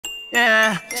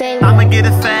Yeah, J.Will. I'ma get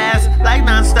it fast, like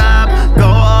non-stop. Go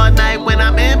all night when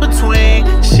I'm in between.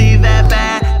 She that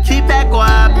bad, keep that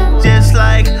guap. Just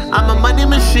like I'm a money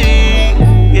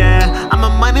machine. Yeah, I'm a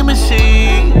money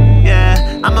machine.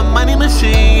 Yeah, I'm a money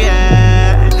machine.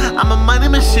 Yeah, I'm a money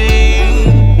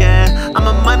machine. Yeah, I'm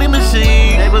a money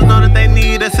machine. Neighbors know that they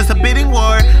need us, it's a bidding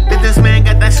war. Businessman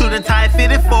got that suit and tie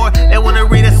fitted for. They wanna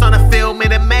read us on a film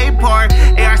in a May part.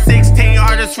 AR-16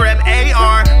 artists rep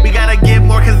AR. We gotta get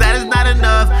more cause that is not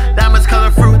enough. Diamonds color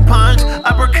fruit punch,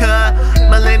 uppercut.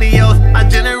 Millennials, my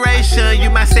generation. You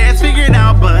might say it's figured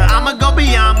out, but I'ma go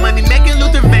beyond money. Making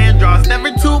Luther Vandross,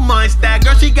 never too much. That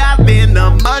girl, she got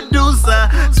venom, Medusa.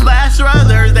 Splash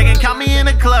brothers, they can count me in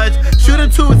a clutch. Shooting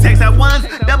 2 texts at once,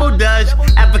 double dutch.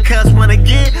 Advocates wanna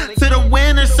get to the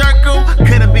winner's circle.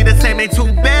 Couldn't be the same, ain't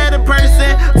too bad a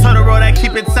person. So the road I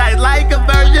keep it tight like a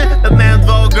virgin. The man's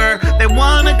vulgar, they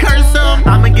wanna curse him.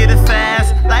 I'ma get it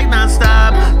fast, like non-stop.